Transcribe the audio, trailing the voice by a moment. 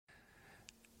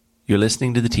You're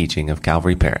listening to the teaching of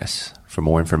Calvary Paris. For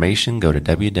more information, go to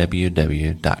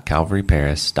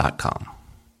www.calvaryparis.com.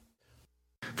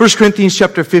 1 Corinthians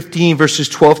chapter 15, verses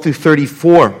 12 through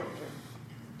 34.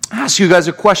 I ask you guys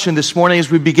a question this morning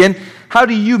as we begin. How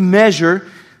do you measure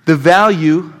the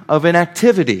value of an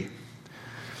activity?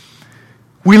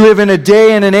 We live in a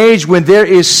day and an age when there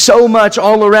is so much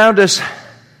all around us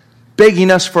begging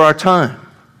us for our time.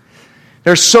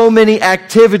 There's so many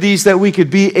activities that we could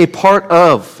be a part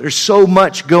of. There's so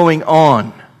much going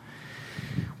on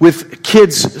with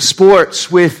kids' sports,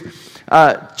 with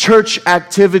church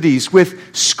activities,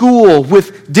 with school,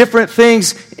 with different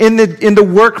things in the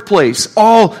workplace,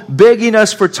 all begging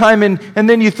us for time. And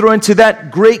then you throw into that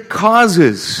great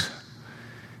causes,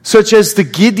 such as the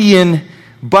Gideon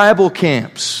Bible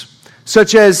camps,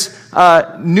 such as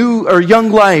New or Young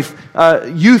Life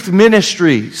youth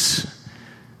ministries,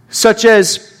 such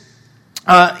as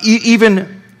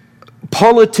even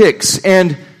politics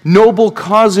and noble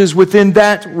causes within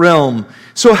that realm.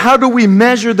 So how do we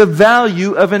measure the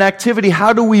value of an activity?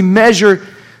 How do we measure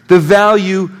the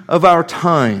value of our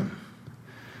time?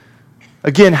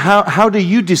 Again, how do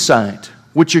you decide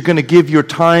what you're going to give your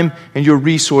time and your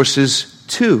resources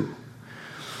to?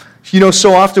 You know,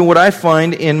 so often what I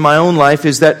find in my own life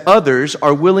is that others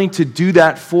are willing to do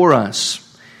that for us.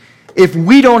 If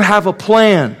we don't have a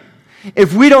plan,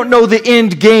 if we don't know the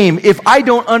end game, if I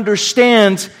don't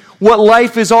understand what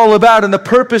life is all about and the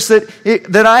purpose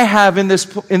that I have in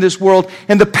this world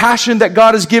and the passion that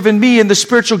God has given me and the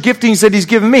spiritual giftings that He's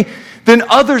given me, then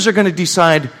others are going to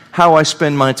decide how I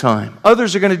spend my time.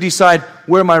 Others are going to decide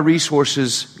where my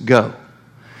resources go.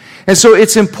 And so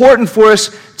it's important for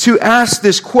us to ask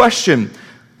this question,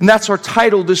 and that's our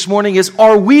title this morning, is,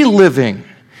 are we living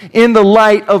in the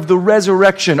light of the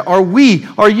resurrection? Are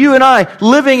you and I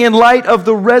living in light of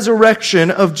the resurrection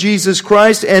of Jesus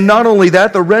Christ? And not only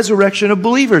that, the resurrection of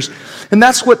believers. And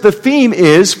that's what the theme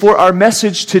is for our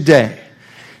message today.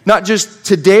 Not just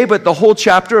today, but the whole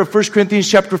chapter of 1 Corinthians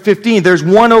chapter 15. There's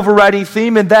one overriding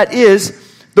theme, and that is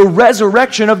the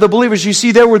resurrection of the believers. You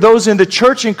see, there were those in the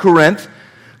church in Corinth,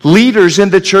 leaders in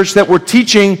the church, that were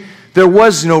teaching there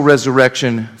was no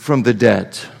resurrection from the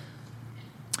dead.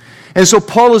 And so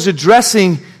Paul is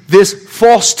addressing this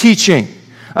false teaching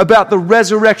about the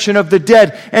resurrection of the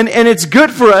dead. And it's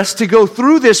good for us to go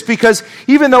through this, because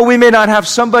even though we may not have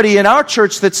somebody in our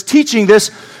church that's teaching this,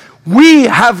 we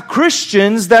have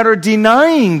Christians that are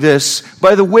denying this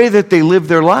by the way that they live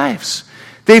their lives.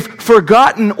 They've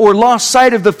forgotten or lost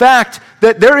sight of the fact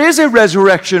that there is a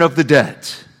resurrection of the dead.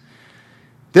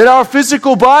 That our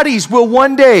physical bodies will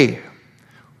one day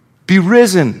be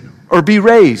risen or be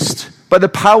raised by the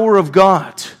power of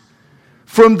God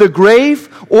from the grave,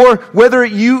 or whether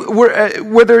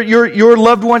your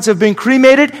loved ones have been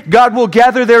cremated, God will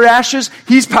gather their ashes.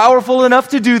 He's powerful enough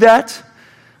to do that.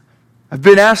 I've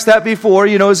been asked that before.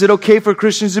 Is it okay for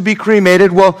Christians to be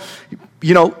cremated? Well,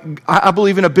 I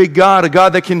believe in a big God, a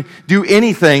God that can do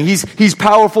anything. He's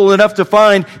powerful enough to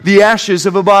find the ashes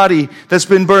of a body that's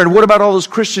been burned. What about all those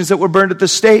Christians that were burned at the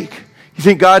stake? You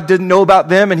think God didn't know about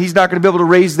them and He's not going to be able to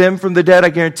raise them from the dead? I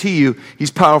guarantee you, He's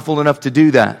powerful enough to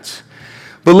do that.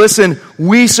 But listen,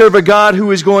 we serve a God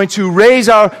who is going to raise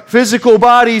our physical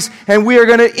bodies, and we are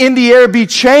going to, in the air, be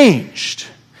changed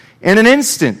in an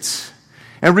instant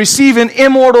and receive an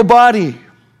immortal body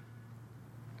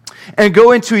and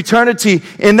go into eternity.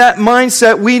 In that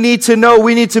mindset, we need to know,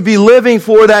 we need to be living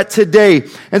for that today.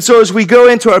 And so as we go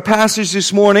into our passage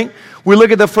this morning, we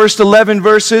look at the first 11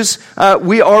 verses.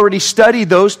 We already studied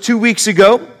those 2 weeks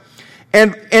ago.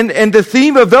 And the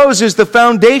theme of those is the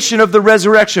foundation of the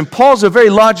resurrection. Paul's a very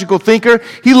logical thinker.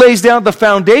 He lays down the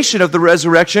foundation of the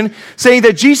resurrection, saying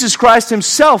that Jesus Christ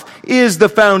Himself is the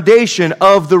foundation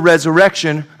of the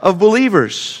resurrection of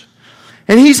believers.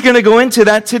 And he's going to go into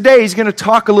that today. He's going to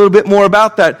talk a little bit more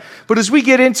about that. But as we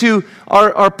get into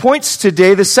our points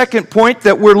today, the second point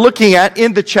that we're looking at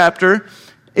in the chapter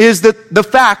is the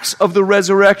facts of the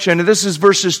resurrection. And this is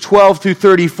verses 12 through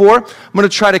 34. I'm going to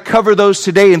try to cover those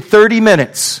today in 30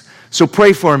 minutes. So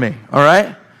pray for me, all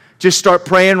right? Just start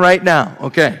praying right now,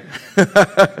 okay?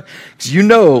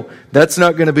 Because that's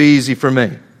not going to be easy for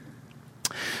me.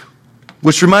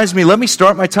 Which reminds me, let me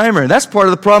start my timer. And that's part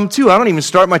of the problem too. I don't even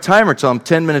start my timer until I'm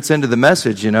 10 minutes into the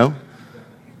message, Need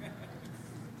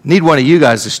one of you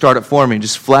guys to start it for me.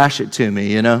 Just flash it to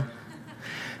me, No,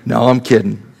 I'm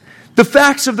kidding. The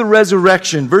facts of the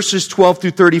resurrection, verses 12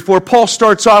 through 34, Paul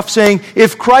starts off saying,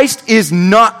 if Christ is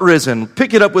not risen,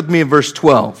 pick it up with me in verse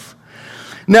 12.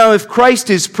 Now, if Christ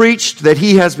is preached that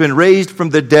He has been raised from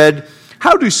the dead,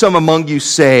 how do some among you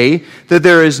say that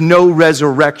there is no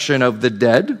resurrection of the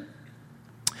dead?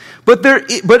 But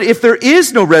if there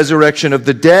is no resurrection of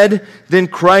the dead, then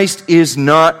Christ is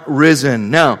not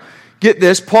risen. Now, get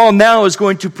this. Paul now is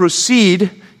going to proceed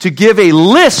to give a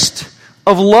list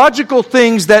of logical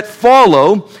things that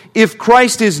follow if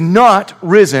Christ is not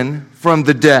risen from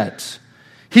the dead.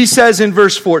 He says in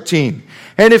verse 14,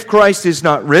 "And if Christ is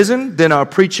not risen, then our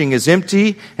preaching is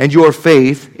empty, and your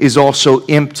faith is also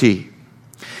empty."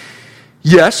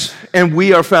 Yes, and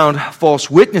we are found false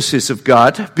witnesses of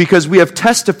God, because we have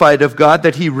testified of God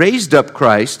that He raised up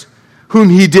Christ, whom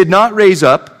He did not raise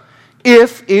up,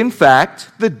 if in fact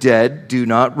the dead do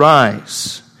not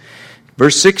rise.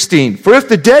 Verse 16, "For if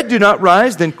the dead do not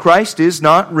rise, then Christ is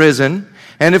not risen.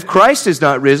 And if Christ is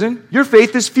not risen, your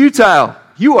faith is futile.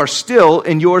 You are still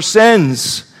in your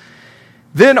sins.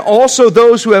 Then also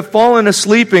those who have fallen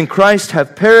asleep in Christ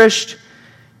have perished.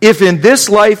 If in this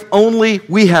life only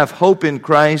we have hope in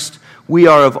Christ, we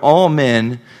are of all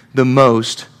men the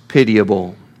most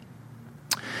pitiable."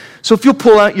 So if you'll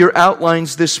pull out your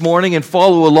outlines this morning and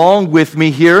follow along with me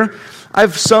here,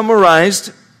 I've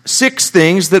summarized 6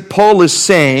 things that Paul is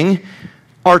saying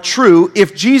are true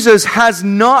if Jesus has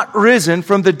not risen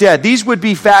from the dead. These would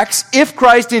be facts if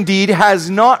Christ indeed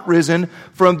has not risen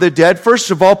from the dead.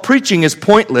 First of all, preaching is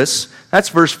pointless. That's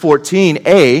verse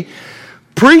 14a.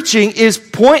 Preaching is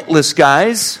pointless,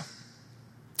 guys.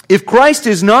 If Christ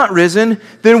is not risen,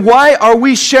 then why are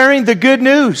we sharing the good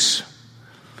news?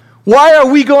 Why are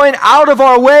we going out of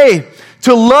our way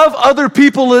to love other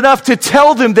people enough to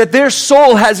tell them that their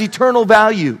soul has eternal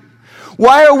value?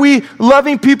 Why are we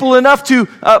loving people enough to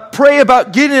pray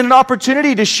about getting an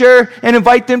opportunity to share and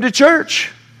invite them to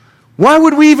church? Why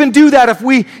would we even do that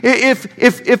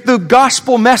if the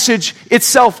gospel message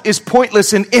itself is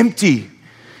pointless and empty?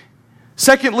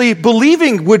 Secondly,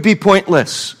 believing would be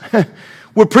pointless.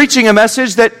 We're preaching a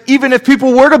message that even if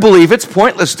people were to believe, it's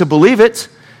pointless to believe it,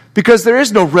 because there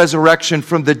is no resurrection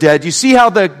from the dead. You see how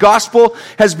the gospel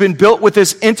has been built with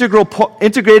this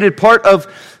integrated part of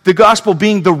the gospel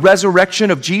being the resurrection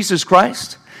of Jesus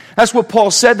Christ? That's what Paul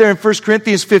said there in 1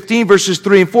 Corinthians 15, verses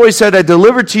 3 and 4. He said, "I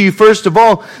delivered to you first of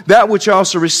all that which I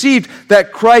also received,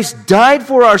 that Christ died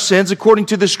for our sins according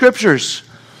to the Scriptures."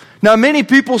 Now, many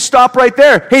people stop right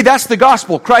there. Hey, that's the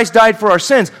gospel. Christ died for our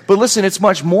sins. But listen, it's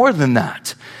much more than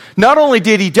that. Not only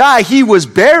did He die, He was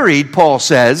buried, Paul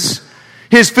says.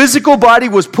 His physical body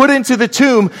was put into the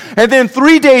tomb, and then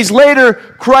 3 days later,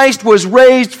 Christ was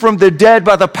raised from the dead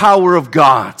by the power of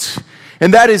God.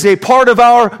 And that is a part of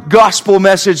our gospel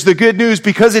message, the good news,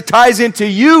 because it ties into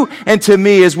you and to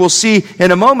me, as we'll see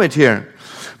in a moment here.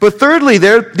 But thirdly,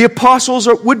 the apostles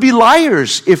would be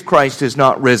liars if Christ is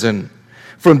not risen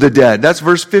from the dead. That's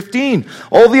verse 15.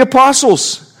 All the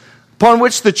apostles upon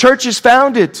which the church is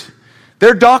founded,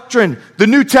 their doctrine, the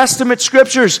New Testament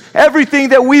scriptures, everything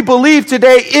that we believe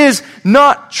today is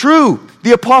not true.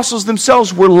 The apostles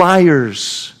themselves were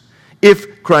liars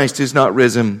if Christ is not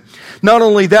risen. Not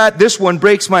only that, this one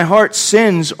breaks my heart.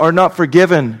 Sins are not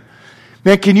forgiven.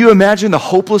 Man, can you imagine the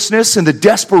hopelessness and the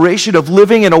desperation of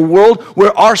living in a world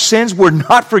where our sins were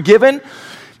not forgiven?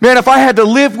 Man, if I had to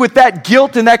live with that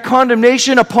guilt and that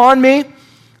condemnation upon me,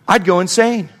 I'd go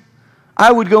insane.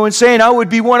 I would go insane. I would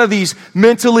be one of these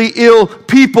mentally ill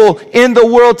people in the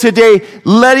world today,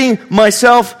 letting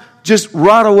myself just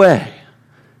rot away,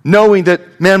 knowing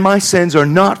that, man, my sins are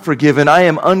not forgiven. I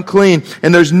am unclean,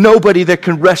 and there's nobody that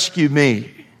can rescue me.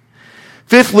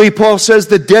 Fifthly, Paul says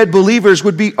the dead believers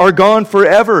are gone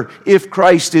forever if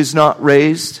Christ is not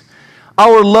raised.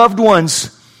 Our loved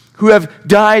ones who have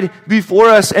died before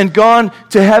us and gone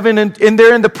to heaven, and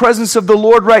they're in the presence of the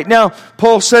Lord right now.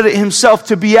 Paul said it himself,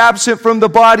 to be absent from the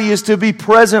body is to be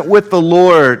present with the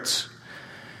Lord.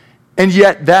 And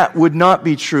yet that would not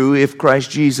be true if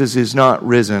Christ Jesus is not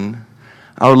risen.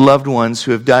 Our loved ones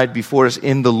who have died before us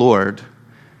in the Lord,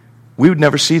 we would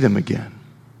never see them again.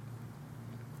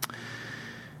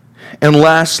 And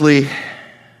lastly,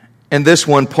 and this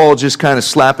one, Paul just kind of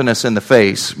slapping us in the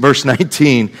face. Verse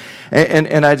 19,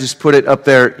 and I just put it up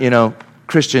there,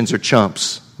 Christians are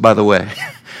chumps, by the way.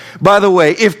 By the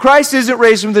way, if Christ isn't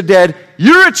raised from the dead,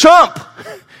 you're a chump.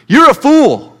 You're a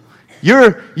fool.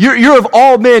 You're of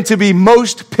all men to be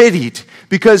most pitied.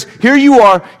 Because here you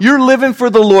are, you're living for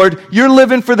the Lord, you're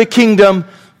living for the kingdom,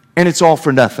 and it's all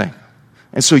for nothing.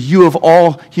 And so you of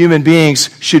all human beings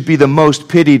should be the most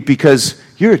pitied because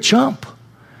you're a chump.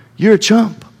 You're a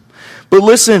chump. But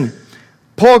listen,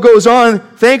 Paul goes on,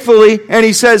 thankfully, and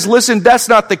he says, listen, that's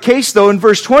not the case though. In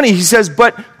verse 20, he says,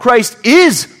 but Christ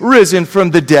is risen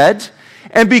from the dead.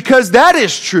 And because that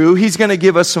is true, he's going to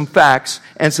give us some facts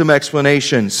and some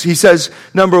explanations. He says,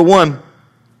 number one,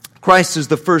 Christ is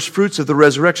the first fruits of the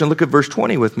resurrection. Look at verse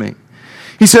 20 with me.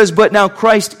 He says, but now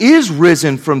Christ is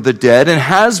risen from the dead and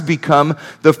has become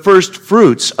the first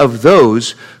fruits of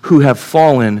those who have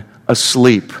fallen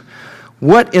asleep.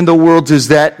 What in the world does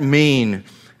that mean?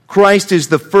 Christ is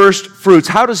the first fruits.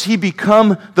 How does he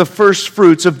become the first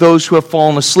fruits of those who have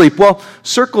fallen asleep? Well,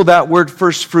 circle that word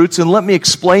first fruits and let me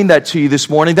explain that to you this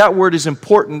morning. That word is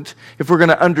important if we're going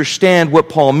to understand what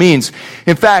Paul means.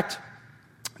 In fact,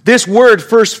 this word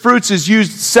first fruits is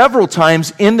used several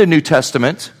times in the New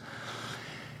Testament.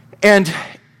 And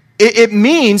it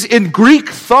means in Greek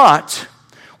thought,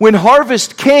 when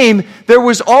harvest came, there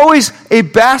was always a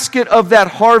basket of that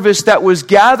harvest that was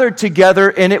gathered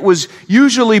together, and it was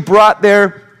usually brought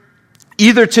there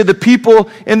either to the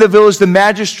people in the village, the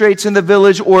magistrates in the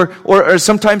village, or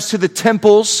sometimes to the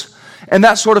temples and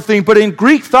that sort of thing. But in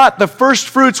Greek thought, the first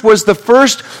fruits was the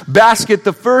first basket,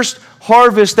 the first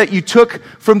harvest that you took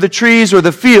from the trees or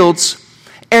the fields.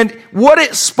 And what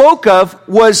it spoke of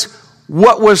was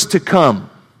what was to come.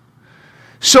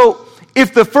 So,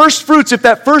 if the first fruits, if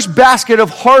that first basket of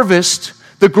harvest,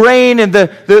 the grain and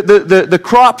the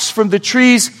crops from the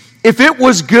trees, if it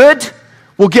was good,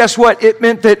 well, guess what? It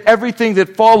meant that everything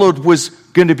that followed was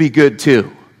going to be good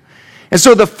too. And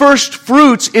so the first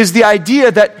fruits is the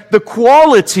idea that the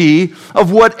quality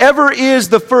of whatever is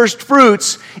the first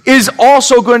fruits is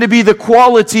also going to be the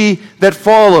quality that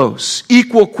follows.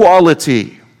 Equal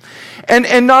quality.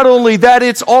 And not only that,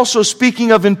 it's also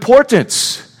speaking of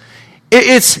importance.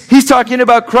 He's talking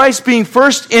about Christ being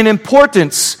first in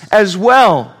importance as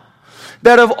well.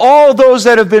 That of all those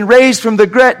that have been raised from the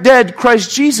dead,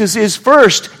 Christ Jesus is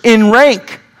first in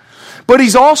rank. But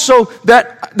he's also,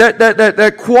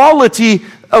 that quality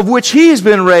of which he has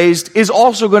been raised is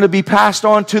also going to be passed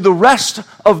on to the rest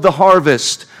of the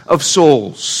harvest of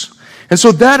souls. And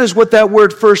so that is what that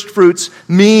word first fruits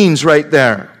means right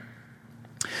there.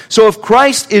 So if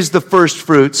Christ is the first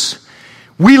fruits,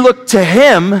 we look to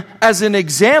him as an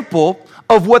example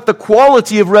of what the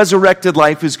quality of resurrected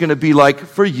life is going to be like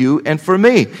for you and for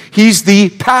me. He's the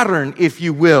pattern, if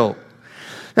you will.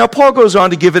 Now, Paul goes on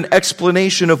to give an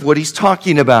explanation of what he's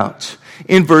talking about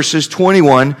in verses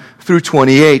 21 through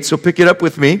 28. So pick it up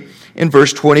with me in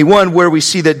verse 21, where we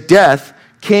see that death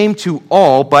came to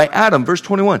all by Adam. Verse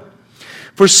 21.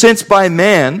 For since by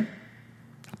man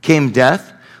came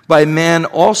death, by man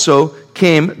also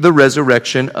came the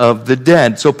resurrection of the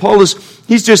dead. So Paul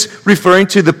he's just referring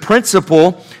to the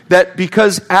principle that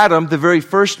because Adam, the very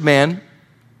first man,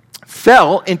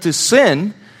 fell into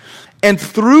sin, and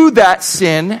through that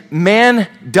sin, man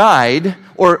died,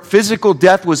 or physical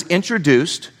death was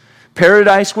introduced,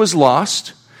 paradise was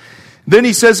lost. Then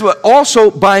he says, well,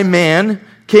 also by man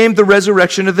came the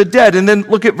resurrection of the dead. And then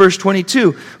look at verse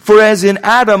 22. For as in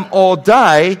Adam all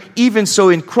die, even so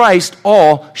in Christ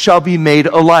all shall be made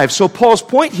alive. So Paul's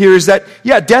point here is that,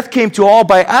 death came to all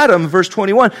by Adam, verse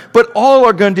 21, but all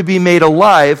are going to be made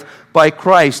alive by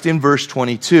Christ in verse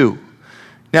 22.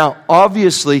 Now,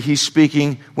 obviously, he's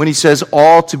speaking, when he says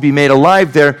all to be made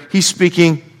alive there, he's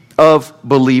speaking of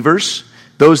believers,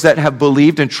 those that have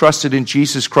believed and trusted in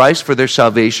Jesus Christ for their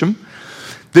salvation.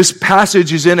 This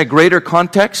passage is in a greater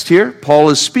context here. Paul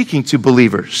is speaking to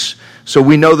believers. So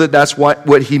we know that that's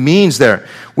what he means there.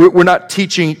 We're not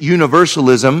teaching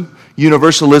universalism.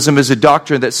 Universalism is a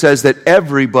doctrine that says that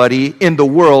everybody in the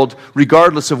world,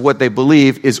 regardless of what they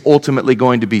believe, is ultimately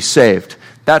going to be saved.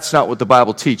 That's not what the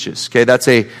Bible teaches. Okay, that's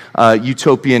a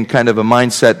utopian kind of a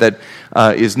mindset that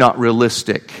is not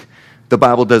realistic. The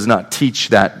Bible does not teach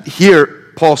that.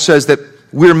 Here, Paul says that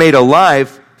we're made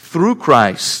alive through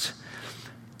Christ.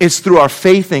 It's through our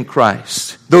faith in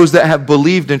Christ, those that have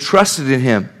believed and trusted in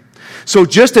him. So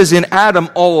just as in Adam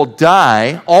all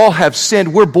die, all have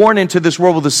sinned, we're born into this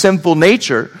world with a sinful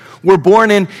nature. We're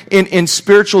born in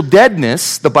spiritual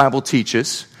deadness, the Bible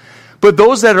teaches. But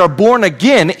those that are born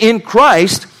again in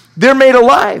Christ, they're made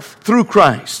alive through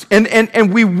Christ.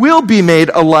 And we will be made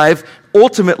alive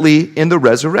ultimately in the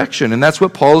resurrection. And that's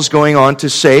what Paul is going on to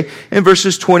say in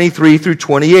verses 23 through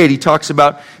 28. He talks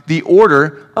about the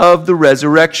order of the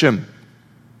resurrection.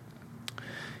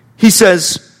 He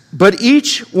says, but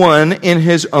each one in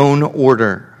his own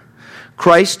order.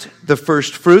 Christ, the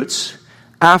first fruits.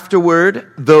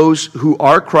 Afterward, those who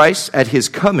are Christ at his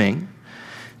coming.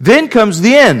 Then comes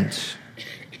the end,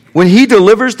 when he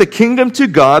delivers the kingdom to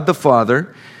God the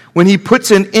Father, when he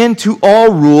puts an end to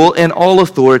all rule and all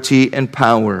authority and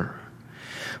power.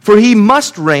 For he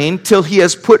must reign till he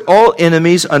has put all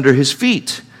enemies under his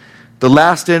feet. The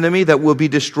last enemy that will be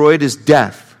destroyed is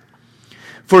death.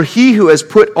 For he has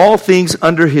put all things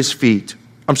under his feet.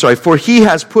 For he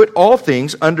has put all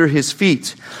things under his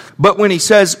feet. But when he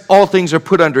says all things are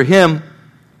put under him,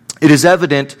 it is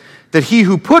evident that he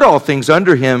who put all things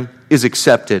under him is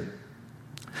accepted.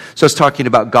 So it's talking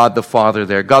about God the Father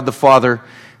there. God the Father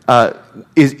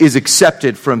is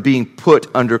accepted from being put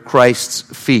under Christ's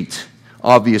feet.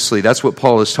 Obviously, that's what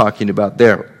Paul is talking about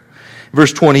there.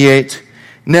 Verse 28,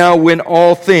 now when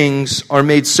all things are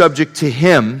made subject to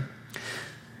him,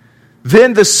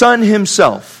 then the Son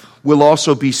himself will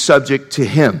also be subject to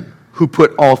him who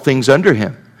put all things under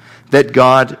him, that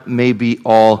God may be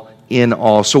all in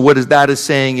all. So what that is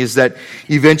saying is that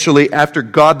eventually, after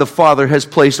God the Father has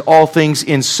placed all things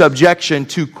in subjection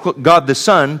to God the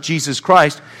Son, Jesus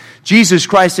Christ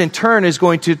in turn is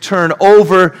going to turn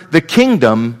over the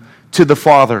kingdom to the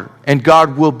Father, and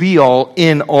God will be all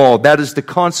in all. That is the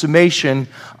consummation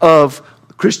of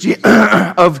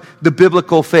of the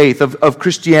biblical faith, of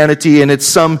Christianity in its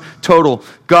sum total.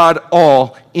 God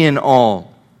all in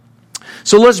all.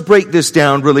 So let's break this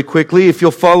down really quickly. If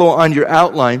you'll follow on your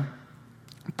outline,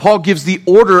 Paul gives the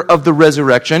order of the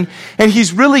resurrection, and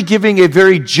he's really giving a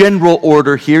very general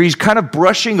order here. He's kind of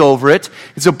brushing over it.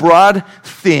 It's a broad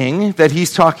thing that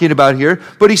he's talking about here.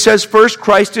 But he says, first,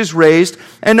 Christ is raised.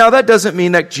 And now that doesn't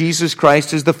mean that Jesus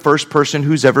Christ is the first person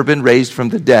who's ever been raised from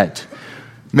the dead.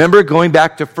 Remember, going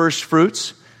back to first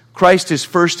fruits, Christ is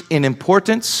first in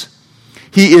importance.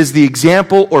 He is the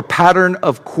example or pattern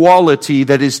of quality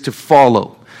that is to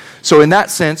follow. So in that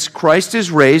sense, Christ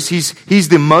is raised. He's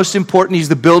the most important. He's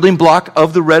the building block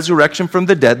of the resurrection from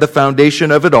the dead, the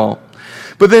foundation of it all.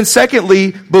 But then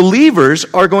secondly, believers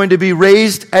are going to be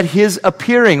raised at his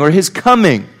appearing or his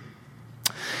coming.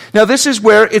 Now this is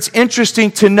where it's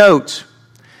interesting to note.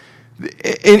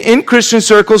 In Christian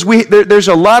circles, there's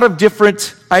a lot of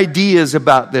different ideas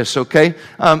about this, okay?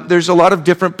 There's a lot of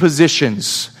different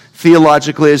positions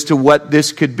theologically as to what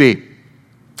this could be.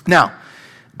 Now,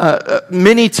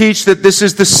 many teach that this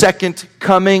is the second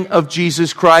coming of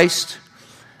Jesus Christ,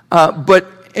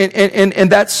 but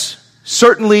that's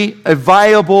certainly a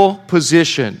viable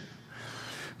position.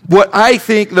 What I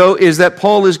think, though, is that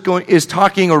Paul is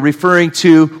talking or referring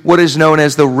to what is known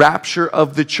as the rapture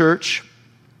of the church,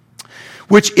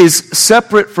 which is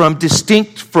separate from,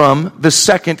 distinct from the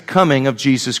second coming of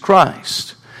Jesus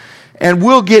Christ. And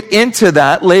we'll get into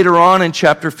that later on in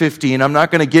chapter 15. I'm not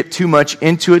going to get too much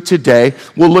into it today.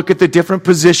 We'll look at the different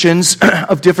positions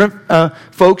of different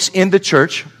folks in the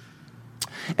church.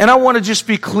 And I want to just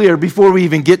be clear before we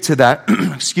even get to that,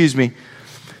 excuse me,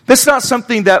 that's not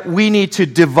something that we need to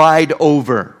divide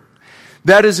over.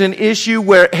 That is an issue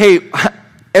where, hey,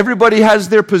 everybody has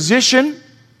their position.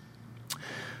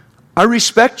 I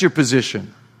respect your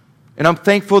position. And I'm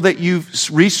thankful that you've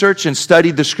researched and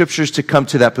studied the scriptures to come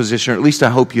to that position, or at least I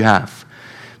hope you have.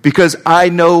 Because I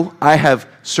know I have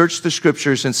searched the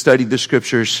scriptures and studied the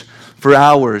scriptures for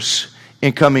hours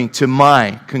in coming to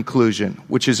my conclusion,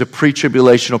 which is a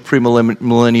pre-tribulational,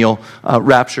 premillennial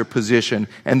rapture position.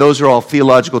 And those are all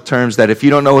theological terms that if you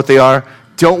don't know what they are,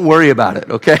 don't worry about it,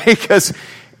 okay? Because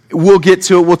we'll get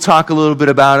to it. We'll talk a little bit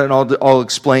about it, and I'll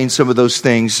explain some of those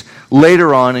things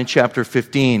later on in chapter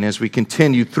 15 as we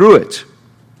continue through it.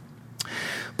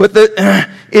 But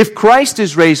if Christ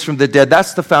is raised from the dead,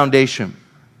 that's the foundation.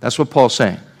 That's what Paul's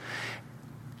saying.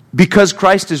 Because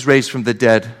Christ is raised from the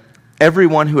dead,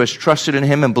 everyone who has trusted in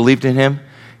him and believed in him,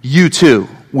 you too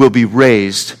will be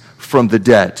raised from the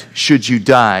dead, should you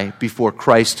die before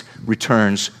Christ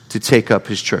returns to take up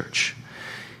his church.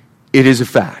 It is a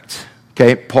fact.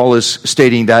 Okay, Paul is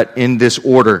stating that in this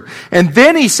order. And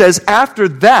then he says after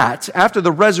that, after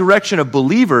the resurrection of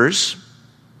believers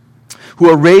who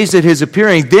are raised at his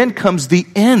appearing, then comes the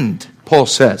end, Paul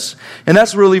says. And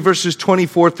that's really verses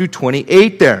 24 through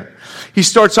 28 there. He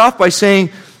starts off by saying,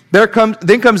 then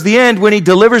comes the end when he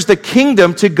delivers the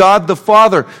kingdom to God the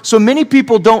Father. So many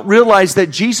people don't realize that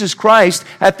Jesus Christ,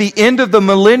 at the end of the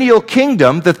millennial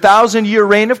kingdom, the 1,000-year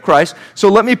reign of Christ, so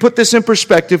let me put this in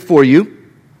perspective for you.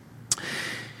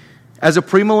 As a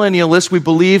premillennialist, we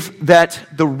believe that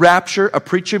the rapture, a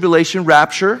pre-tribulation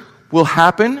rapture, will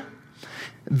happen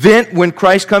then when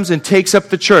Christ comes and takes up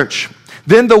the church.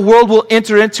 Then the world will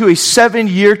enter into a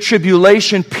 7-year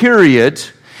tribulation period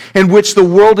in which the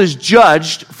world is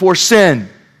judged for sin.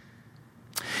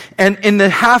 And in the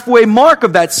halfway mark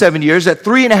of that 7 years, at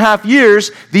 3.5 years,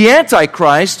 the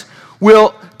Antichrist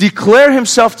will declare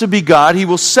himself to be God. He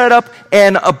will set up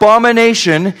an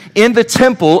abomination in the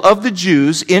temple of the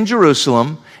Jews in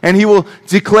Jerusalem, and he will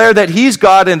declare that he's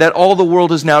God and that all the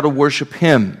world is now to worship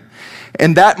him.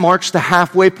 And that marks the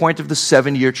halfway point of the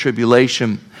 7-year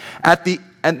tribulation. At the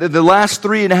last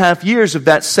 3.5 years of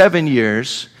that 7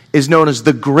 years is known as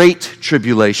the Great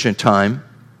Tribulation time.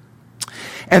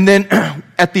 And then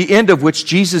at the end of which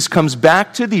Jesus comes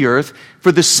back to the earth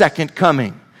for the second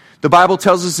coming. The Bible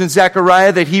tells us in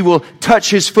Zechariah that he will touch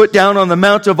his foot down on the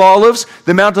Mount of Olives.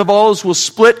 The Mount of Olives will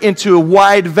split into a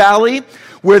wide valley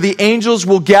where the angels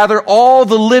will gather all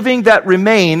the living that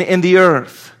remain in the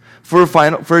earth for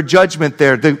a judgment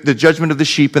there, the judgment of the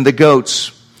sheep and the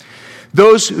goats.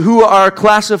 Those who are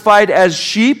classified as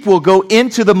sheep will go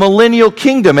into the millennial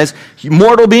kingdom as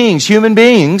mortal beings, human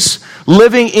beings,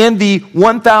 living in the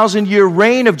 1,000-year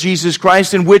reign of Jesus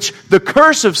Christ in which the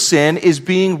curse of sin is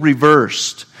being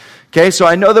reversed. Okay, so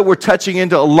I know that we're touching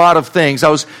into a lot of things. I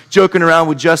was joking around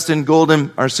with Justin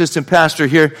Golden, our assistant pastor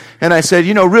here, and I said,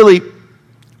 really,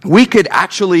 we could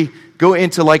actually go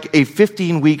into like a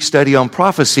 15-week study on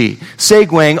prophecy,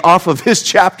 segueing off of this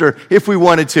chapter if we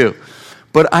wanted to.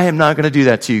 But I am not going to do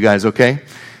that to you guys, okay?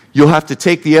 You'll have to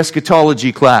take the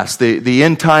eschatology class, the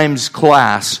end times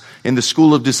class in the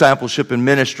School of Discipleship and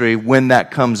Ministry when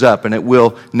that comes up, and it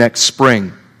will next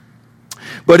spring.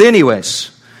 But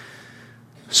anyways,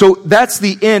 so that's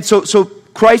the end. So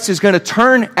Christ is going to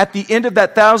turn at the end of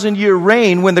that 1,000-year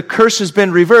reign when the curse has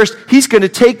been reversed. He's going to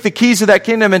take the keys of that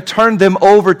kingdom and turn them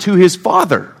over to his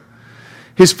Father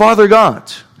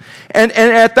God. And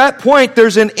at that point,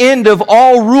 there's an end of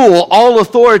all rule, all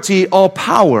authority, all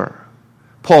power,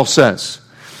 Paul says.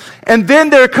 And then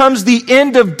there comes the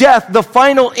end of death, the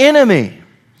final enemy.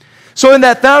 So in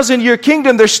that 1,000-year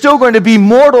kingdom, there's still going to be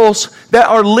mortals that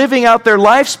are living out their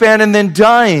lifespan and then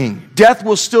dying. Death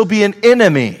will still be an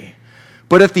enemy.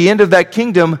 But at the end of that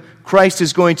kingdom, Christ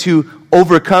is going to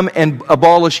overcome and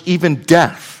abolish even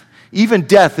death. Even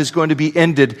death is going to be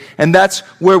ended. And that's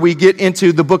where we get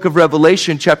into the book of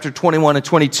Revelation, chapter 21 and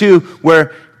 22,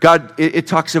 where it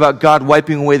talks about God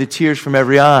wiping away the tears from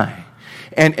every eye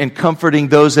and comforting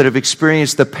those that have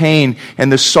experienced the pain and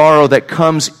the sorrow that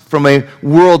comes from a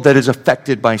world that is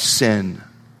affected by sin.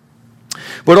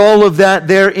 But all of that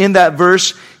there in that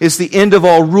verse is the end of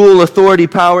all rule, authority,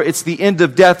 power. It's the end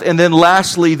of death. And then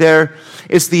lastly there,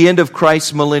 it's the end of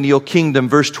Christ's millennial kingdom.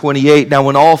 Verse 28, now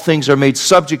when all things are made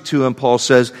subject to him, Paul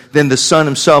says, then the Son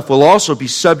himself will also be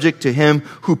subject to him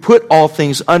who put all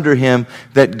things under him,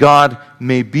 that God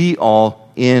may be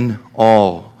all in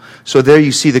all. So there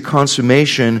you see the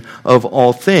consummation of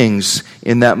all things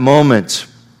in that moment.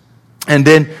 And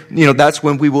then, that's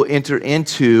when we will enter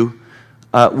into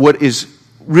what is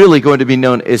really going to be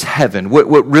known as heaven. What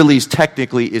really is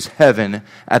technically is heaven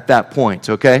at that point,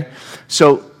 okay?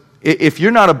 So if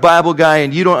you're not a Bible guy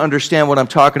and you don't understand what I'm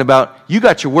talking about, you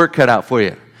got your work cut out for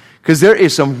you. Because there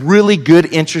is some really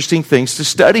good, interesting things to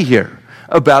study here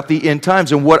about the end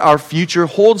times and what our future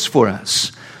holds for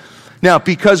us. Now,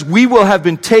 because we will have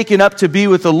been taken up to be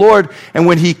with the Lord, and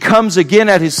when he comes again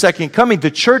at his second coming, the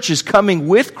church is coming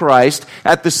with Christ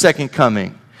at the second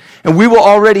coming. And we will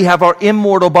already have our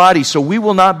immortal bodies, so we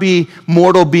will not be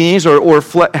mortal beings or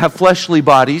have fleshly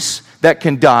bodies that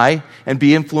can die and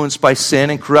be influenced by sin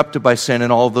and corrupted by sin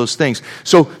and all of those things.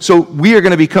 So we are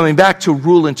going to be coming back to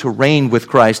rule and to reign with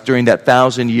Christ during that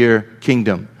 1,000-year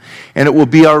kingdom. And it will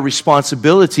be our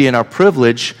responsibility and our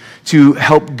privilege to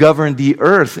help govern the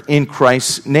earth in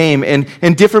Christ's name and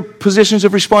in different positions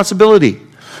of responsibility.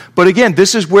 But again,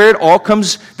 this is where it all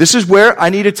comes. This is where I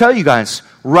need to tell you guys,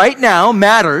 right now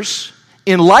matters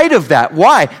in light of that.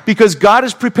 Why? Because God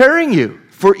is preparing you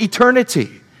for eternity.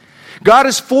 God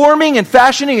is forming and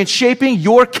fashioning and shaping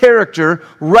your character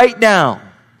right now.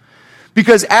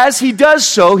 Because as he does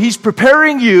so, he's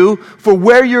preparing you for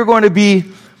where you're going to be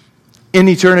in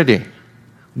eternity.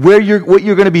 What you're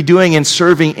going to be doing and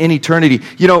serving in eternity.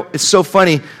 It's so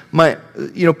funny.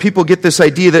 People get this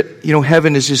idea that,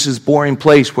 heaven is just this boring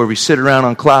place where we sit around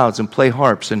on clouds and play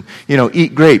harps and,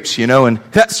 eat grapes, and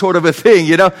that sort of a thing,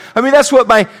 that's what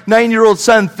my 9-year-old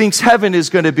son thinks heaven is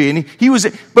going to be. And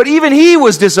but even he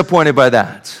was disappointed by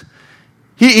that.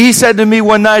 He said to me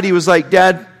one night, he was like,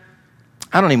 Dad,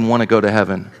 I don't even want to go to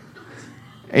heaven.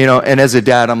 And as a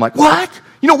dad, I'm like, what?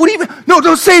 What do you, no,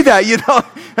 don't say that,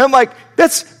 And I'm like,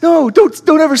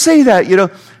 don't ever say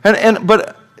that,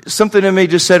 But something in me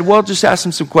just said, well, just ask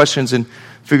him some questions and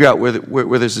figure out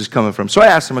where this is coming from. So I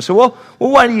asked him, I said, well,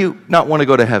 why do you not want to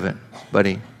go to heaven,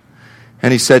 buddy?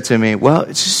 And he said to me, well, it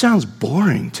just sounds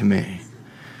boring to me.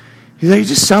 He's like, it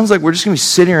just sounds like we're just going to be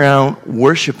sitting around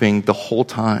worshiping the whole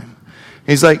time. And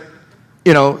he's like,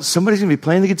 somebody's going to be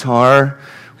playing the guitar.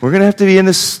 We're going to have to be in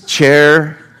this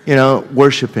chair,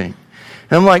 worshiping.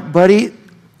 And I'm like, buddy,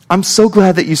 I'm so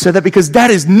glad that you said that, because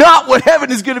that is not what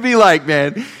heaven is going to be like,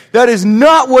 man. That is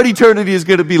not what eternity is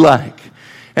going to be like.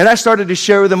 And I started to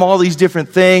share with him all these different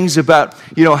things about,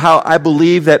 how I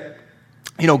believe that,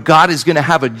 God is going to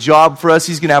have a job for us.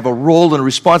 He's going to have a role and a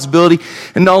responsibility.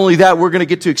 And not only that, we're going to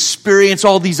get to experience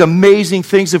all these amazing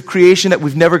things of creation that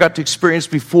we've never got to experience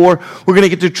before. We're going to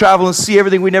get to travel and see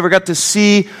everything we never got to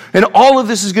see. And all of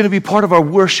this is going to be part of our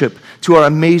worship to our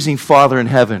amazing Father in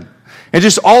heaven. And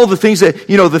just all of the things that,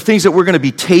 the things that we're going to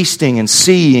be tasting and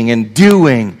seeing and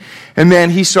doing. And man,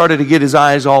 he started to get his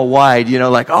eyes all wide,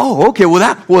 like, oh, okay, well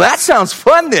that sounds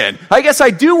fun then. I guess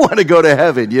I do want to go to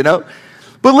heaven,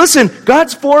 But listen,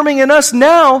 God's forming in us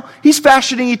now. He's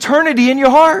fashioning eternity in your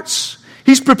hearts.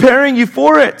 He's preparing you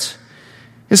for it.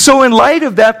 And so in light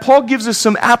of that, Paul gives us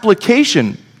some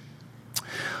application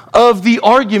of the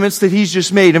arguments that he's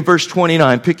just made in verse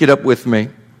 29. Pick it up with me.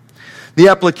 The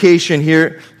application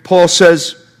here, Paul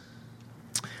says,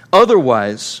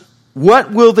 otherwise,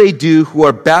 what will they do who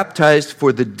are baptized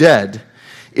for the dead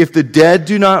if the dead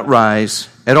do not rise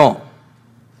at all?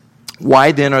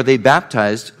 Why then are they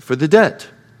baptized for the dead?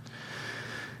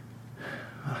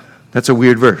 That's a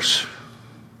weird verse.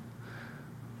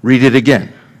 Read it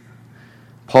again.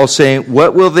 Paul's saying,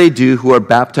 what will they do who are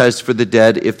baptized for the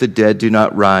dead if the dead do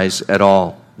not rise at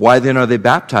all? Why then are they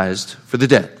baptized for the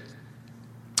dead?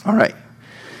 All right,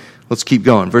 let's keep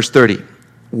going. Verse 30.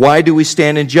 Why do we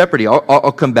stand in jeopardy?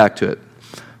 I'll come back to it.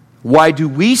 Why do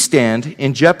we stand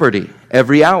in jeopardy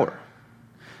every hour?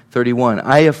 31.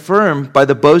 I affirm by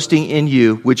the boasting in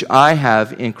you which I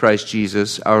have in Christ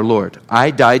Jesus our Lord.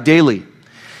 I die daily.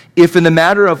 If in the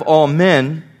matter of all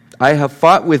men I have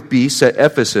fought with beasts at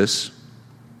Ephesus,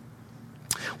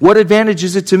 what advantage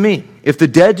is it to me? If the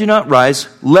dead do not rise,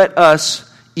 let us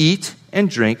eat and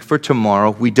drink, for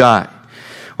tomorrow we die.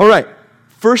 All right.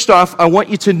 First off, I want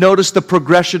you to notice the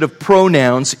progression of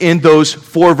pronouns in those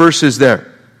 4 verses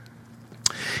there.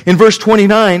 In verse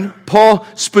 29, Paul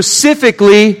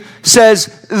specifically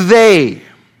says they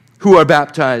who are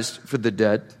baptized for the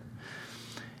dead.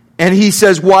 And he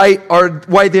says, why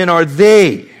then are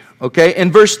they? Okay,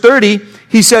 in verse 30,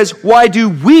 he says, why do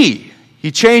we?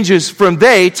 He changes from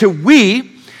they to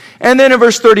we. And then in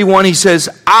verse 31, he says,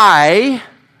 I.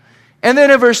 And then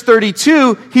in verse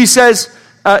 32, he says,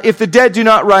 if the dead do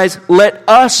not rise, let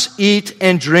us eat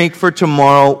and drink, for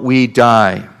tomorrow we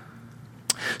die.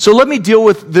 So let me deal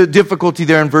with the difficulty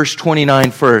there in verse 29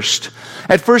 first.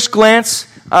 At first glance,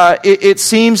 it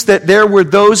seems that there were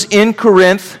those in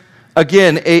Corinth,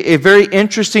 again, a very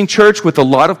interesting church with a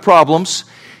lot of problems.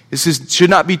 This should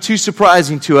not be too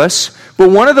surprising to us. But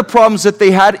one of the problems that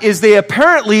they had is they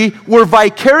apparently were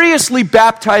vicariously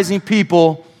baptizing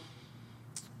people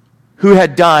who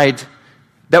had died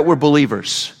that were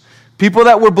believers. People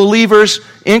that were believers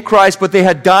in Christ, but they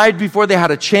had died before they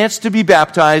had a chance to be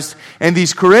baptized. And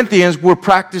these Corinthians were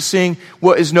practicing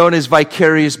what is known as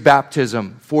vicarious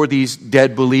baptism for these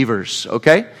dead believers,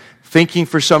 okay? Thinking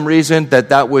for some reason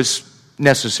that was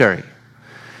necessary.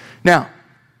 Now,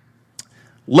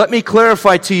 let me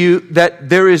clarify to you that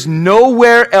there is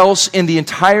nowhere else in the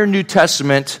entire New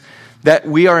Testament that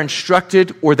we are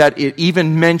instructed or that it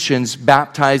even mentions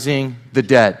baptizing the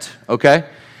dead, okay?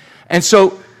 And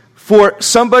so, for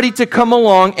somebody to come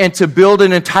along and to build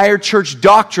an entire church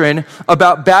doctrine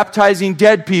about baptizing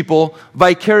dead people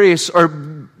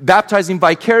baptizing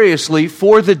vicariously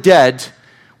for the dead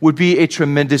would be a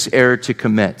tremendous error to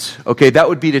commit. Okay, that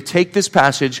would be to take this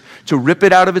passage, to rip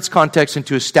it out of its context, and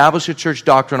to establish a church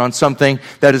doctrine on something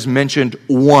that is mentioned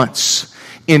once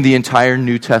in the entire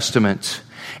New Testament.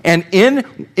 And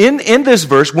in this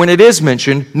verse, when it is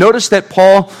mentioned, notice that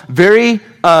Paul very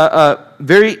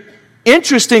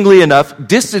interestingly enough,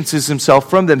 distances himself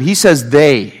from them. He says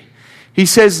they. He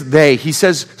says they. He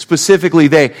says specifically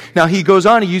they. Now, he goes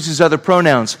on, he uses other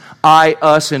pronouns, I,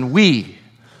 us, and we.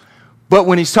 But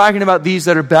when he's talking about these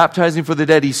that are baptizing for the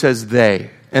dead, he says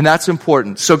they. And that's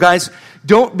important. So guys,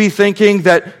 don't be thinking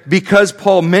that because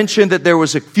Paul mentioned that there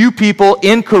was a few people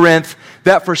in Corinth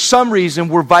that for some reason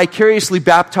were vicariously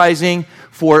baptizing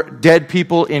for dead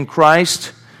people in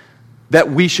Christ, that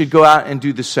we should go out and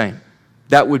do the same.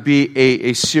 That would be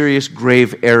a serious,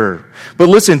 grave error. But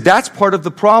listen, that's part of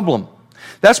the problem.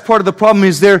 That's part of the problem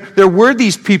is there were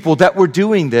these people that were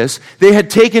doing this. They had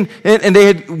taken, and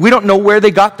we don't know where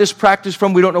they got this practice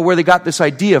from. We don't know where they got this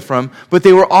idea from. But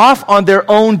they were off on their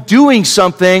own doing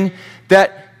something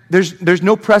that there's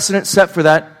no precedent set for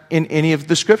that in any of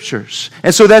the scriptures.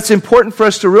 And so that's important for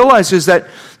us to realize is that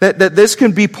this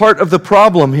can be part of the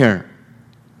problem here.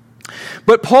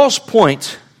 But Paul's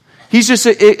point, he's just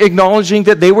acknowledging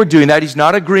that they were doing that. He's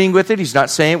not agreeing with it. He's not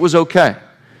saying it was okay.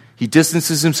 He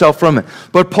distances himself from it.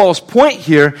 But Paul's point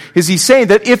here is he's saying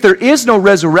that if there is no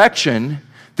resurrection,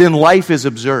 then life is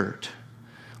absurd.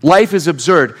 Life is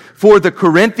absurd. For the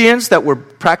Corinthians that were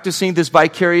practicing this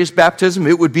vicarious baptism,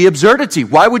 it would be absurdity.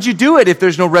 Why would you do it if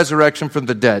there's no resurrection from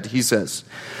the dead, he says.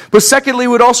 But secondly, it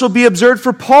would also be absurd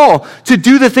for Paul to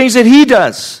do the things that he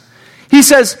does. He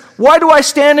says, why do I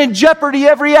stand in jeopardy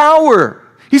every hour?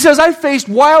 He says, I faced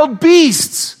wild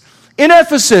beasts in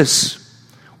Ephesus.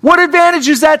 What advantage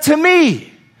is that to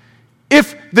me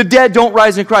if the dead don't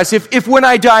rise in Christ? If when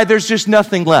I die, there's just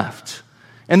nothing left.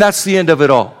 And that's the end of it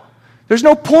all. There's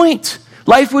no point.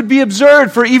 Life would be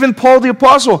absurd for even Paul the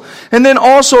Apostle. And then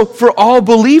also for all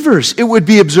believers, it would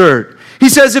be absurd. He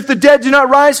says, if the dead do not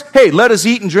rise, hey, let us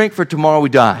eat and drink for tomorrow we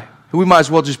die. We might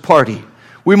as well just party.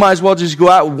 We might as well just go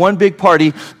out with one big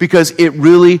party because it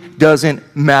really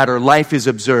doesn't matter. Life is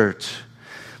absurd.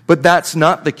 But that's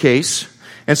not the case.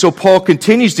 And so Paul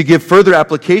continues to give further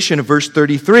application of verse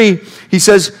 33. He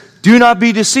says, do not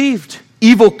be deceived.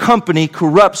 Evil company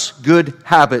corrupts good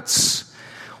habits.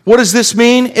 What does this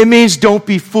mean? It means don't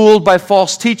be fooled by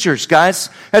false teachers, guys.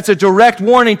 That's a direct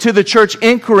warning to the church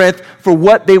in Corinth for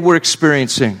what they were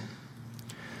experiencing.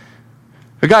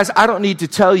 But guys, I don't need to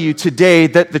tell you today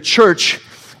that the church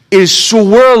is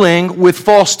swirling with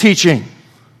false teaching.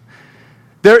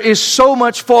 There is so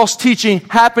much false teaching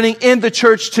happening in the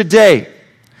church today.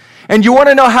 And you want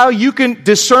to know how you can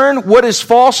discern what is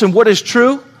false and what is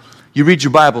true? You read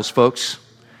your Bibles, folks.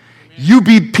 You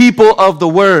be people of the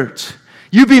Word.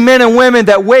 You be men and women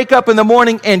that wake up in the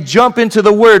morning and jump into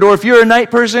the Word. Or if you're a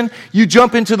night person, you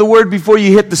jump into the Word before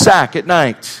you hit the sack at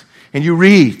night. And you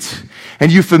read. And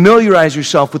you familiarize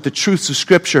yourself with the truths of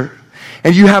Scripture.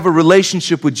 And you have a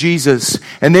relationship with Jesus.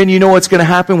 And then you know what's going to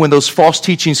happen when those false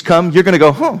teachings come. You're going to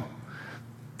go,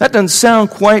 that doesn't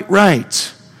sound quite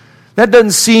right. That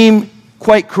doesn't seem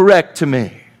quite correct to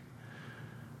me.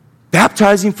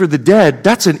 Baptizing for the dead,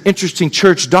 that's an interesting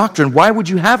church doctrine. Why would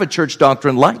you have a church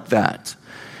doctrine like that?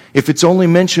 If it's only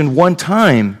mentioned one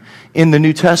time in the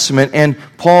New Testament and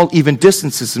Paul even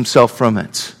distances himself from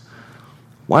it.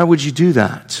 Why would you do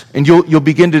that? And you'll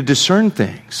begin to discern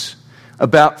things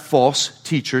about false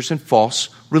teachers and false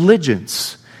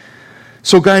religions.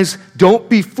 So guys, don't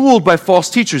be fooled by false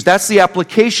teachers. That's the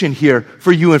application here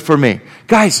for you and for me.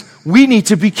 Guys, we need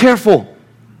to be careful.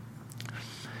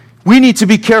 We need to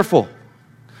be careful.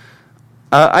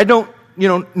 I don't,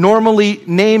 normally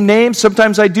name names.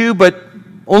 Sometimes I do, but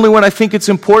only when I think it's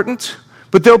important.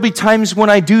 But there'll be times when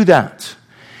I do that.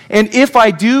 And if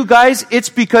I do, guys, it's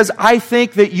because I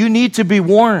think that you need to be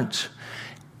warned.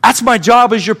 That's my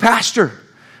job as your pastor.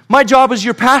 My job as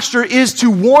your pastor is to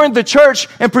warn the church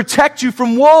and protect you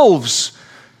from wolves.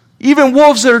 Even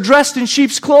wolves that are dressed in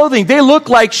sheep's clothing. They look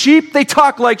like sheep. They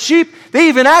talk like sheep. They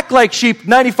even act like sheep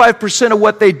 95% of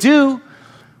what they do.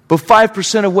 But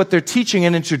 5% of what they're teaching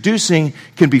and introducing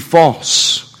can be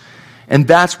false. And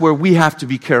that's where we have to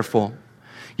be careful.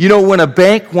 You know, when a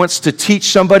bank wants to teach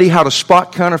somebody how to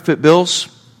spot counterfeit bills,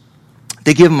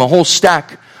 they give them a whole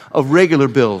stack of regular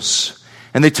bills.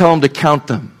 And they tell them to count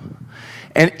them.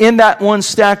 And in that one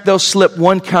stack, they'll slip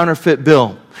one counterfeit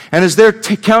bill. And as they're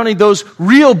counting those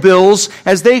real bills,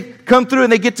 as they come through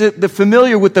and they get to the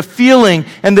familiar with the feeling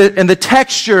and the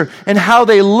texture and how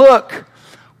they look,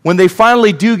 when they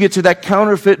finally do get to that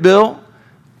counterfeit bill,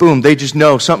 boom, they just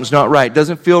know something's not right.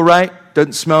 Doesn't feel right,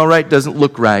 doesn't smell right, doesn't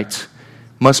look right.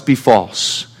 Must be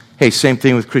false. Hey, same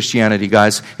thing with Christianity,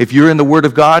 guys. If you're in the Word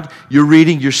of God, you're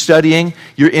reading, you're studying,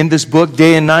 you're in this book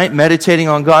day and night, meditating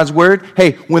on God's Word,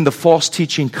 hey, when the false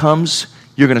teaching comes,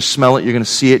 you're going to smell it, you're going to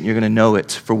see it, and you're going to know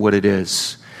it for what it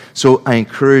is. So I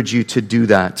encourage you to do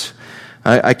that.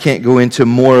 I can't go into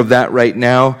more of that right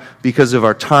now because of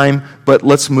our time, but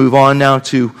let's move on now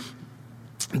to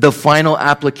the final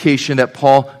application that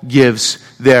Paul gives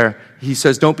there. He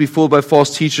says, don't be fooled by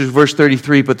false teachers, verse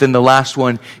 33, but then the last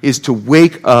one is to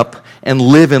wake up and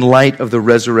live in light of the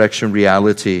resurrection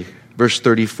reality. Verse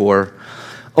 34,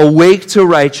 awake to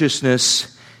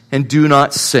righteousness and do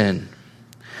not sin.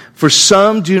 For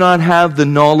some do not have the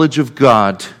knowledge of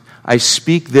God. I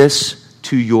speak this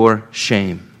to your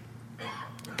shame.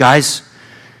 Guys,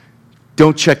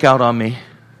 don't check out on me.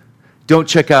 Don't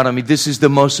check out on me. This is the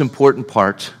most important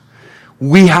part.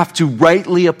 We have to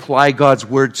rightly apply God's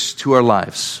words to our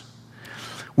lives.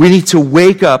 We need to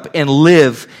wake up and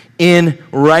live in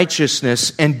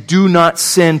righteousness and do not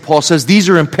sin. Paul says these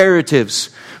are imperatives.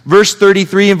 Verse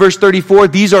 33 and verse 34,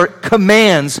 these are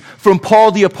commands from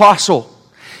Paul the Apostle.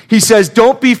 He says,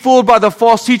 don't be fooled by the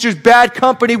false teachers. Bad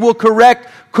company will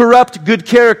corrupt good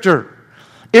character.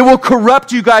 It will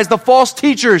corrupt you guys. The false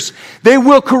teachers, they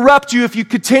will corrupt you if you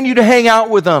continue to hang out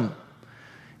with them.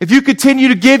 If you continue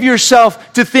to give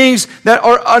yourself to things that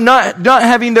are not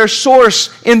having their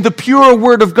source in the pure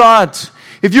Word of God.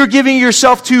 if you're giving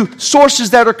yourself to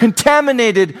sources that are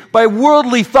contaminated by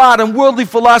worldly thought and worldly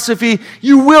philosophy,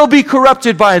 you will be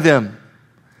corrupted by them.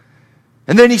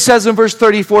 And then he says in verse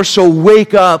 34, so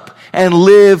wake up and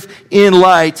live in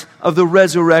light of the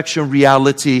resurrection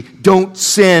reality. Don't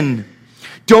sin.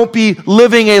 Don't be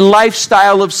living a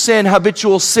lifestyle of sin,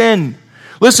 habitual sin.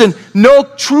 Listen, no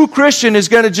true Christian is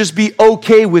going to just be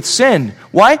okay with sin.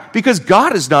 Why? Because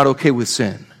God is not okay with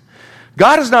sin.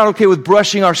 God is not okay with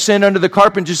brushing our sin under the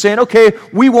carpet and just saying, okay,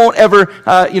 we won't ever,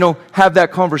 have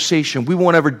that conversation. We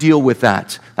won't ever deal with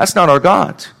that. That's not our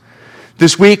God.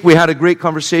 This week, we had a great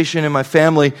conversation in my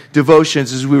family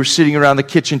devotions as we were sitting around the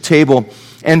kitchen table.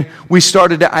 And we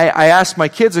started, I asked my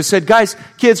kids, I said,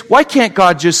 kids, why can't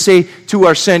God just say to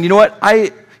our sin, you know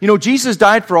what, Jesus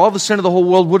died for all the sin of the whole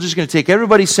world. We're just going to take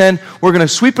everybody's sin. We're going to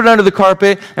sweep it under the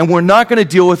carpet, and we're not going to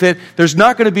deal with it. There's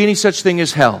not going to be any such thing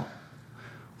as hell.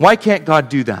 Why can't God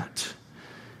do that?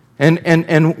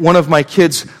 And one of my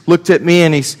kids looked at me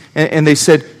and they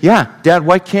said, yeah, Dad,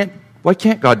 why can't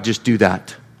God just do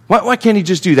that? Why can't he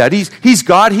just do that? He's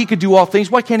God. He could do all things.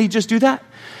 Why can't he just do that?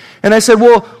 And I said,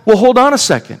 well, hold on a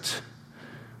second.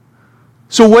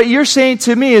 So what you're saying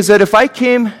to me is that if I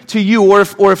came to you,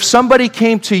 or if somebody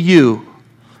came to you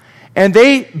and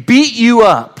they beat you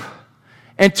up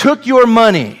and took your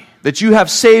money that you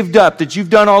have saved up, that you've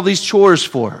done all these chores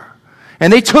for,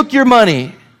 and they took your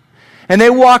money and they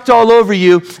walked all over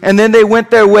you and then they went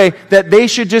their way, that they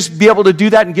should just be able to do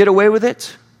that and get away with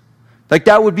it? Like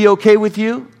that would be okay with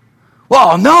you?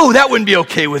 Well, no, that wouldn't be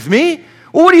okay with me.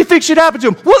 Well, what do you think should happen to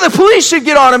him? Well, the police should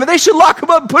get on him and they should lock him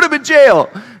up and put him in jail.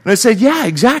 And I said, yeah,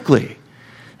 exactly.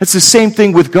 That's the same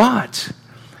thing with God.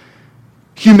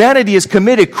 Humanity has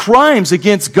committed crimes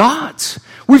against God.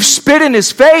 We've spit in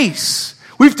his face.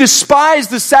 We've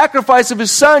despised the sacrifice of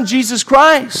his Son, Jesus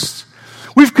Christ.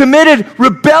 We've committed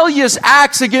rebellious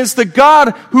acts against the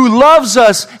God who loves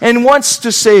us and wants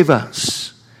to save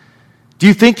us. Do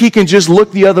you think he can just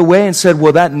look the other way and said,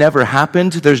 well, that never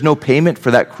happened. There's no payment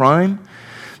for that crime.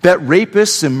 That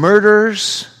rapists and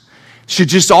murderers should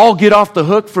just all get off the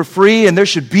hook for free and there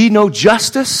should be no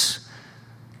justice?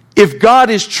 If God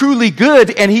is truly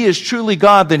good and he is truly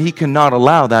God, then he cannot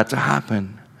allow that to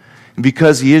happen. And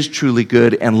because he is truly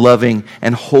good and loving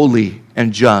and holy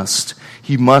and just,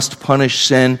 he must punish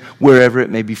sin wherever it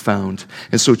may be found.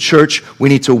 And so, church, we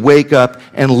need to wake up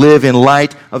and live in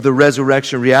light of the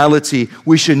resurrection reality.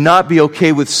 We should not be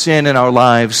okay with sin in our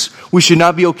lives. We should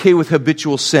not be okay with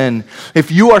habitual sin.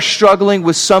 If you are struggling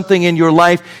with something in your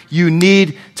life, you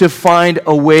need to find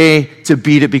a way to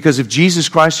beat it. Because if Jesus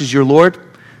Christ is your Lord,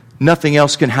 nothing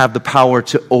else can have the power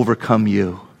to overcome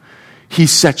you. He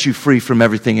sets you free from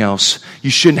everything else.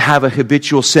 You shouldn't have a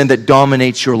habitual sin that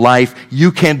dominates your life.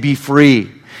 You can be free.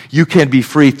 You can be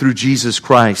free through Jesus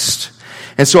Christ.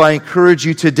 And so I encourage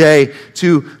you today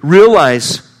to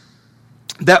realize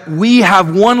that we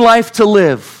have one life to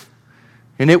live,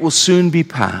 and it will soon be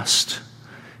past.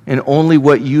 And only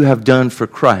what you have done for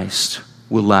Christ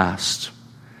will last.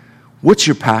 What's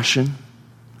your passion?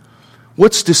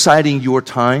 What's deciding your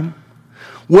time?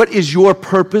 What is your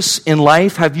purpose in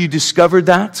life? Have you discovered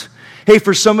that? Hey,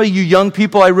 for some of you young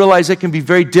people, I realize it can be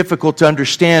very difficult to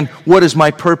understand what is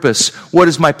my purpose? What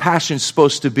is my passion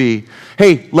supposed to be?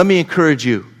 Hey, let me encourage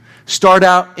you. Start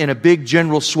out in a big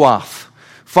general swath.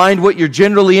 Find what you're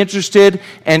generally interested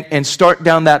in and start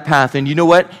down that path. And you know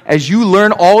what? As you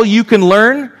learn all you can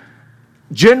learn,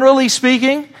 generally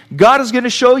speaking, God is going to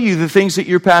show you the things that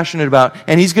you're passionate about,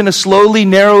 and he's going to slowly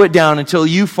narrow it down until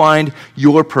you find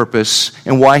your purpose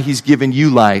and why he's given you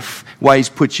life, why he's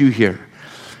put you here.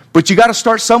 But you got to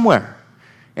start somewhere.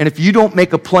 And if you don't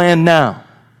make a plan now,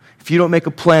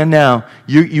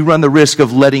 you run the risk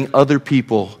of letting other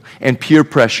people and peer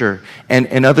pressure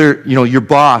and other, your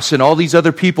boss and all these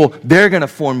other people, they're going to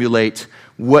formulate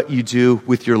what you do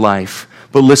with your life.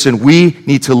 But listen, we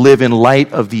need to live in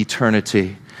light of the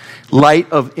eternity.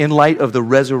 In light of the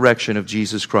resurrection of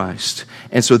Jesus Christ.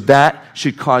 And so that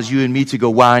should cause you and me to go,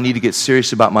 wow, I need to get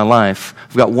serious about my life.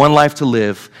 I've got one life to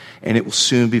live, and it will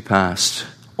soon be past.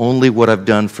 Only what I've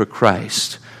done for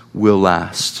Christ will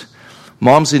last.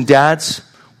 Moms and dads,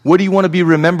 what do you want to be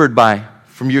remembered by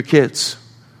from your kids?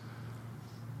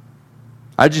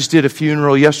 I just did a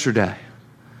funeral yesterday.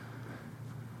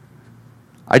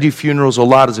 I do funerals a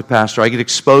lot as a pastor. I get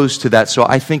exposed to that, so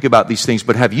I think about these things.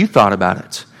 But have you thought about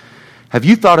it? Have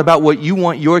you thought about what you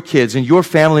want your kids and your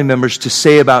family members to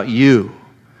say about you?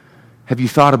 Have you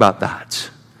thought about that?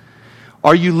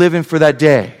 Are you living for that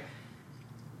day?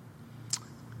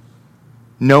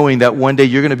 knowing that one day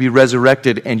you're going to be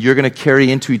resurrected and you're going to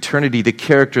carry into eternity the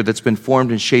character that's been formed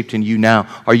and shaped in you now?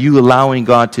 Are you allowing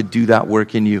God to do that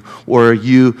work in you? Or are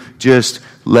you just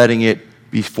letting it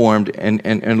be formed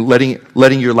and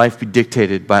letting your life be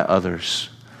dictated by others?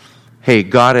 Hey,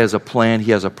 God has a plan. He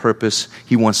has a purpose.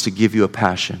 He wants to give you a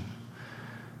passion.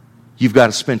 You've got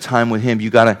to spend time with Him.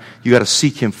 You got to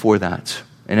seek Him for that.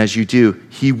 And as you do,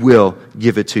 He will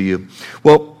give it to you.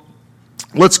 Well,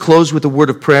 let's close with a word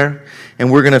of prayer.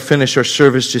 And we're going to finish our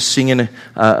service just singing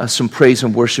some praise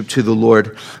and worship to the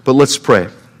Lord. But let's pray.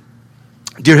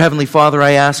 Dear Heavenly Father,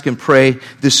 I ask and pray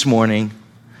this morning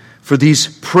for these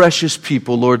precious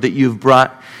people, Lord, that you've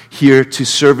brought here to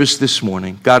service this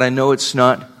morning. God, I know it's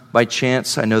not by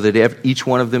chance. I know that each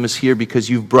one of them is here because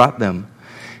you've brought them.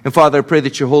 And Father, I pray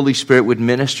that your Holy Spirit would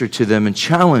minister to them and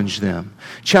challenge them.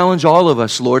 Challenge all of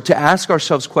us, Lord, to ask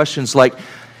ourselves questions like,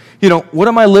 what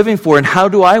am I living for and how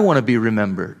do I want to be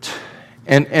remembered?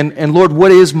 And Lord,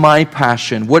 what is my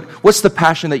passion? What's the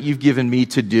passion that you've given me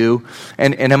to do?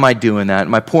 And am I doing that?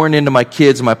 Am I pouring into my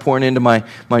kids? Am I pouring into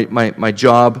my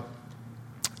job?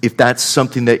 If that's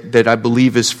something that I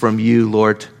believe is from you,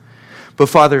 Lord. But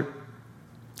Father,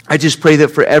 I just pray that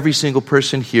for every single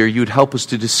person here, you would help us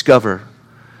to discover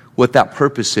what that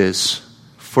purpose is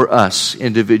for us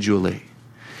individually.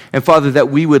 And Father, that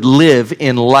we would live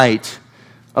in light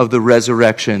of the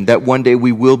resurrection, that one day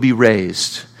we will be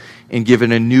raised and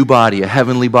given a new body, a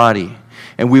heavenly body.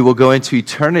 And we will go into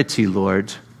eternity,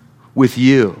 Lord, with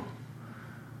you.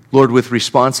 Lord, with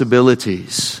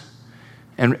responsibilities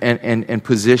and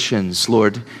positions,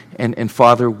 Lord. And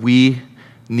Father, we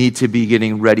need to be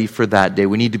getting ready for that day.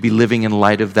 We need to be living in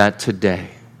light of that today.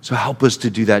 So help us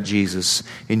to do that, Jesus.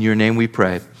 In your name we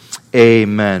pray.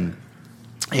 Amen.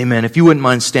 Amen. If you wouldn't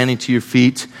mind standing to your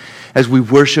feet as we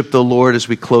worship the Lord, as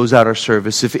we close out our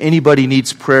service. If anybody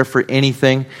needs prayer for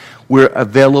anything, we're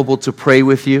available to pray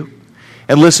with you.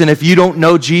 And listen, if you don't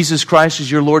know Jesus Christ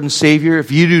as your Lord and Savior,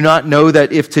 if you do not know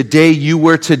that if today you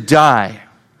were to die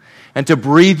and to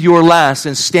breathe your last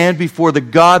and stand before the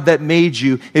God that made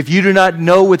you, if you do not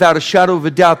know without a shadow of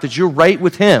a doubt that you're right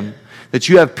with Him, that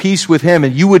you have peace with Him,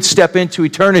 and you would step into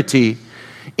eternity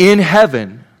in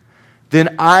heaven,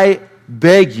 then I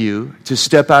beg you to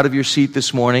step out of your seat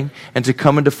this morning and to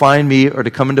come and to find me or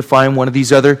to come and to find one of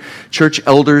these other church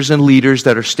elders and leaders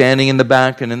that are standing in the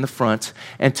back and in the front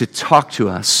and to talk to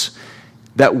us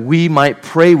that we might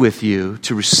pray with you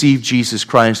to receive Jesus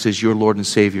Christ as your Lord and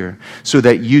Savior so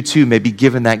that you too may be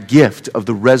given that gift of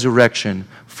the resurrection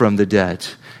from the dead.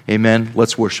 Amen.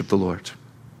 Let's worship the Lord.